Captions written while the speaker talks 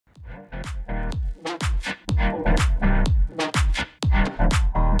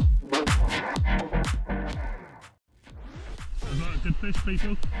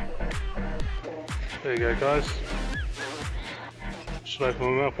people. There you go, guys. Should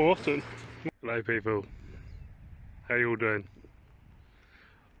open my mouth more often. Hello people, how you all doing?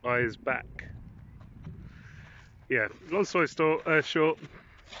 I is back. Yeah, long story short,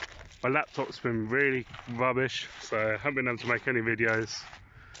 my laptop's been really rubbish, so I haven't been able to make any videos,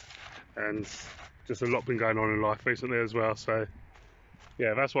 and just a lot been going on in life recently as well, so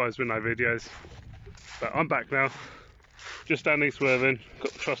yeah, that's why there's been no videos. But I'm back now, just down East Worthing,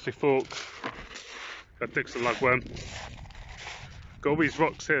 got the trusty fork, got Dixon lugworm, got all these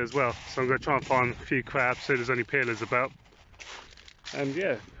rocks here as well, so I'm going to try and find a few crabs, see if there's any peelers about, and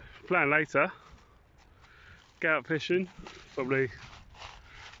yeah, plan later, get out fishing, probably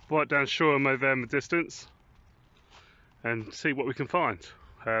right down Shoreham over there in the distance, and see what we can find.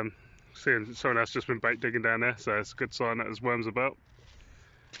 Seeing someone else just been bait digging down there, so it's a good sign that there's worms about.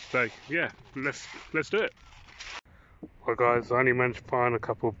 So yeah, let's do it. Well guys, I only managed to find a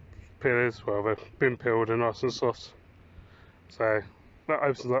couple peelers. Well, they've been peeled and nice and soft, so that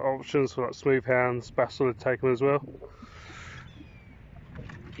opens up options for like smooth hounds. Bass will take them as well.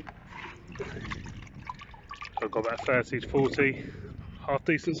 I've got about 30 to 40 half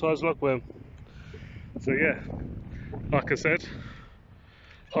decent sized lugworm. So yeah, like I said,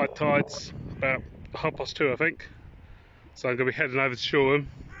 high tides about 2:30 I think, so I'm going to be heading over to Shoreham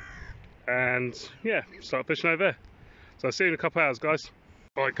and yeah, start fishing over there. So I'll see you in a couple hours, guys.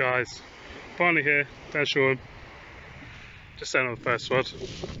 Right guys, finally here down Shoreham, just down on the first rod,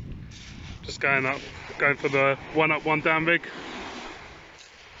 just going for the one up one down rig.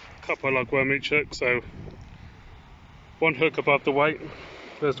 Couple of lugworm each hook, so one hook above the weight,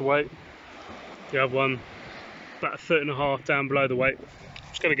 there's the weight, the other one about 1.5 down below the weight.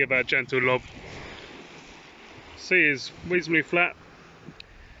 Just going to give that a gentle lob. Sea is reasonably flat,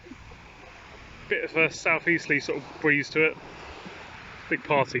 bit of a southeasterly sort of breeze to it, big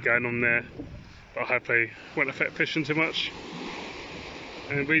party going on there, but hopefully won't affect fishing too much,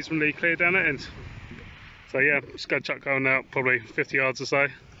 and reasonably clear down that end. So yeah, just going to chuck going out probably 50 yards or so,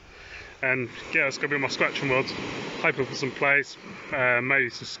 and yeah, it's going to be my scratching rod, hoping for some plaice, maybe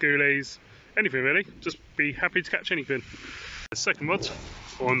some schoolies, anything really, just be happy to catch anything. The second rod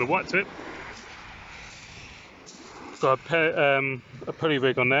on the white tip, got a pulley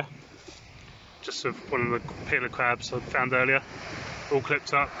rig on there, just of one of the peeler crabs I found earlier, all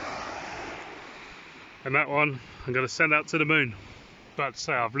clipped up, and that one I'm going to send out to the moon. About to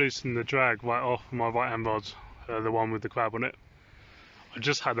say, I've loosened the drag right off my right hand rod, the one with the crab on it. I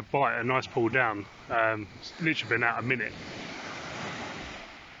just had a bite, a nice pull down, it's literally been out a minute,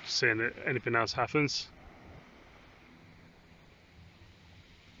 just seeing if anything else happens.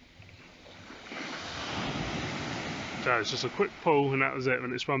 So it's just a quick pull and that was it,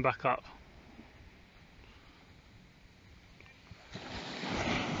 and it's run back up.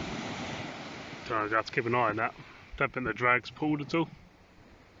 So I have to keep an eye on that. Don't think the drag's pulled at all.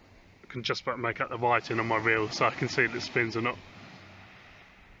 I can just about make out the writing on my reel so I can see if it spins or not.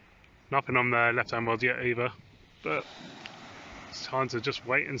 Nothing on the left hand rod yet either, but it's time to just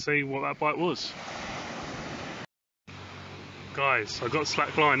wait and see what that bite was. Guys, I've got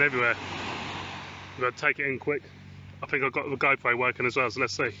slack line everywhere. I've got to take it in quick. I think I've got the GoPro working as well, so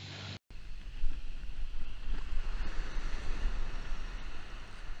let's see.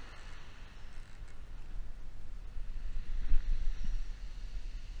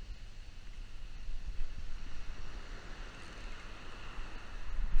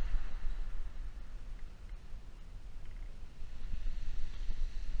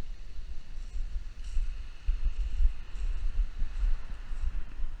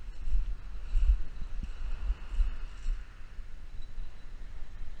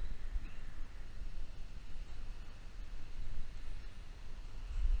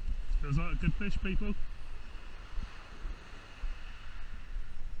 Feels like a good fish, people.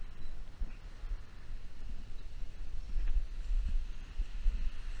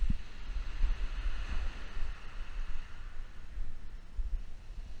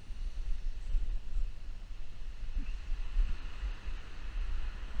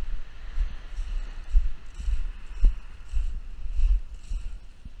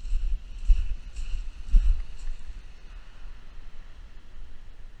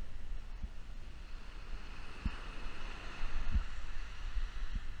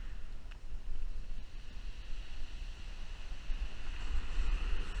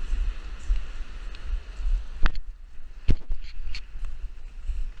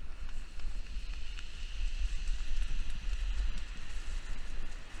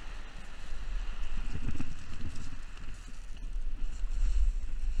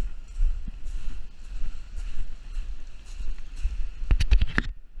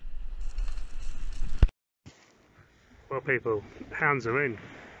 of people, hounds are in.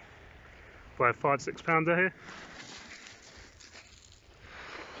 By a 5-6 pounder here.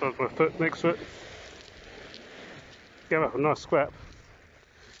 So my foot, next foot. Give up a nice scrap.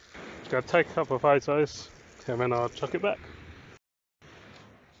 Just gonna take a couple of photos and then I'll chuck it back.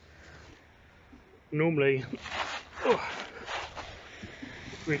 Normally,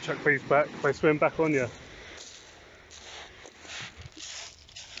 we chuck these back, they swim back on you.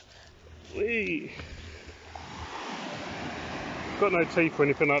 Whee! Got no teeth or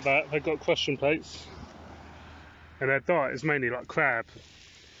anything like that, they've got crushing plates. And their diet is mainly like crab.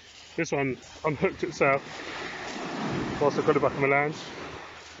 This one unhooked itself whilst I've got it back on my lounge.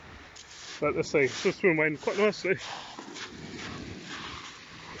 But let's see, it's just swim away quite nicely.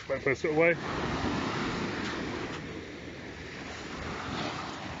 Wait for it to sit away.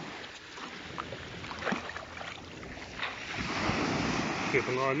 Keep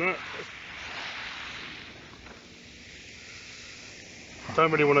an eye on that.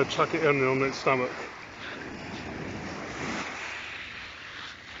 Don't really want to chuck it in on its stomach.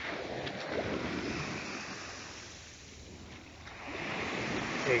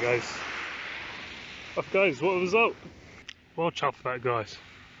 There he goes. Off goes, what a result. Well chuffed for that, guys.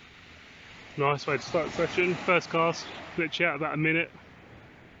 Nice way to start the session. First cast, literally out about a minute,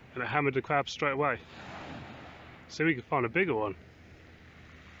 and it hammered the crab straight away. See if we can find a bigger one.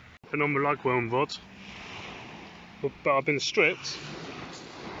 Been on my lugworm rod, but I've been stripped,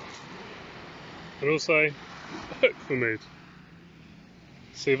 and also a hook removed.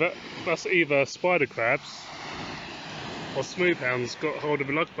 See that's either spider crabs or smooth hounds got hold of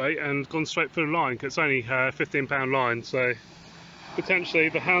a lug bait and gone straight through the line, because it's only a 15-pound line, so potentially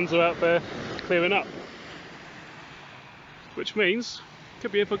the hounds are out there clearing up, which means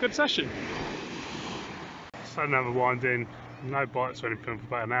could be in for a good session. Just had another wind in, no bites or anything for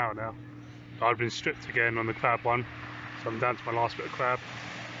about an hour now. I've been stripped again on the crab one, so I'm down to my last bit of crab.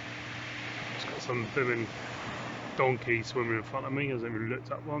 Just got some blooming donkey swimming in front of me, hasn't even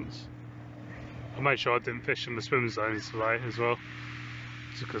looked up once. I made sure I didn't fish in the swim zones today as well,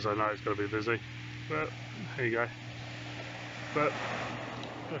 just because I know it's going to be busy. But here you go. But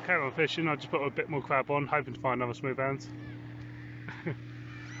I carry on fishing. I just put a bit more crab on, hoping to find another smooth hound.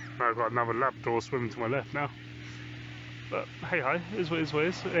 I've got another Labrador swimming to my left now. But hey ho, it is what it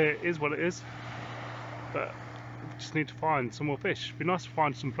is. It is what it is. But we just need to find some more fish. It'd be nice to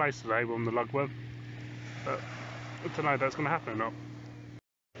find some plaice today on the lugworm. But I don't know if that's going to happen or not.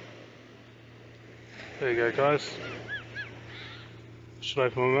 There you go, guys. Should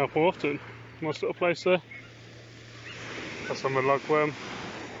open my mouth more often. Nice little plaice there. That's on the lugworm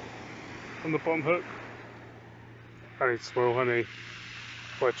on the bottom hook. Only small, only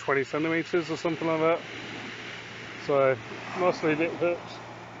by 20 centimetres or something like that. So nicely lit hooked.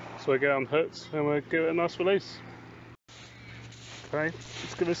 So we get unhooked and we'll give it a nice release. Okay,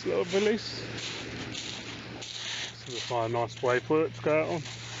 let's give this a little release. So we'll find a nice wave for it to go out on.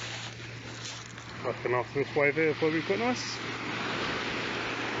 Like a nice wave here, probably quite nice.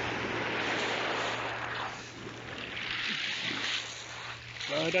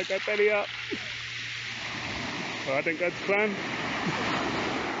 No, don't go belly up. Oh, I didn't go to plan.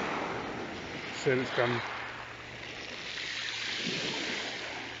 See it's gone.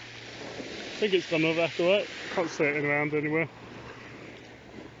 I think it's gone all back alright. Can't see it around anywhere.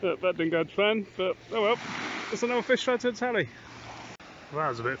 But that didn't go to plan. But oh well, there's another fish right to the tally. Well, that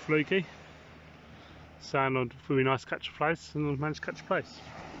was a bit fluky. Sounded really nice catch a plaice, and I managed to catch a plaice.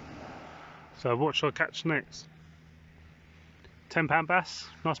 So what shall I catch next? 10-pound bass,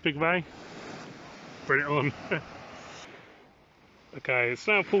 nice big ray. Bring it on. Okay, it's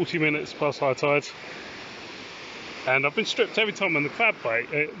now 40 minutes past high tide, and I've been stripped every time on the crab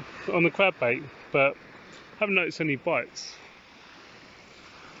bait, but haven't noticed any bites.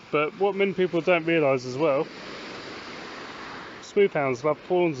 But what many people don't realise as well, smooth hounds love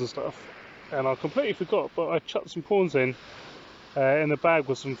prawns and stuff. And I completely forgot, but I chucked some prawns in the bag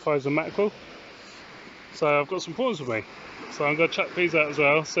with some frozen mackerel. So I've got some prawns with me. So I'm going to chuck these out as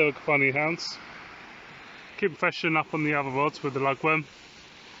well, see if I can find any hounds. Keep freshening up on the other rods with the lugworm.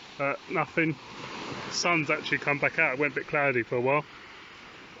 Nothing. The sun's actually come back out, it went a bit cloudy for a while.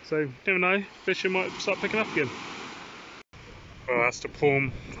 So, you never know, fishing might start picking up again. Oh, that's the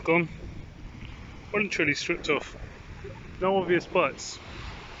prawn gone. Voluntarily stripped off. No obvious bites.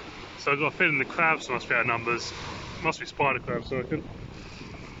 So I've got a feeling the crabs must be out of numbers. Must be spider crabs, I reckon.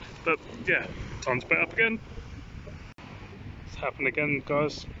 But yeah, time to bait up again. It's happened again,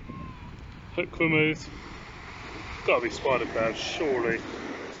 guys. Hook removed. Gotta be spider crabs, surely.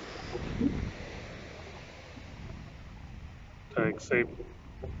 Okay, you can see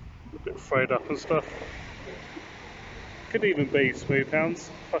a bit frayed up and stuff. Could even be smooth hounds,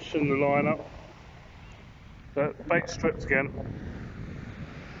 pushing the line up. But bait stripped again.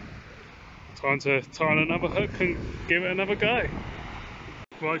 Time to tie on another hook and give it another go.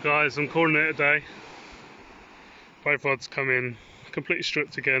 Right guys, I'm calling it a day. Both rods come in completely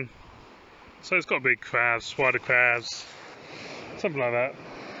stripped again. So it's got to be crabs, wider crabs, something like that.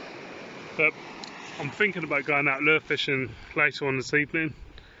 But I'm thinking about going out lure fishing later on this evening.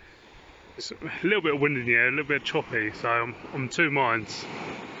 It's a little bit windy in the air, a little bit choppy, so I'm in two minds.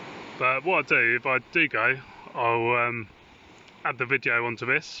 But what I do, if I do go, I'll add the video onto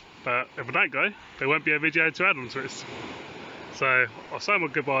this. But if I don't go, there won't be a video to add onto this. So I'll say my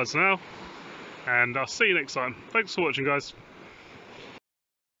goodbyes now, and I'll see you next time. Thanks for watching, guys.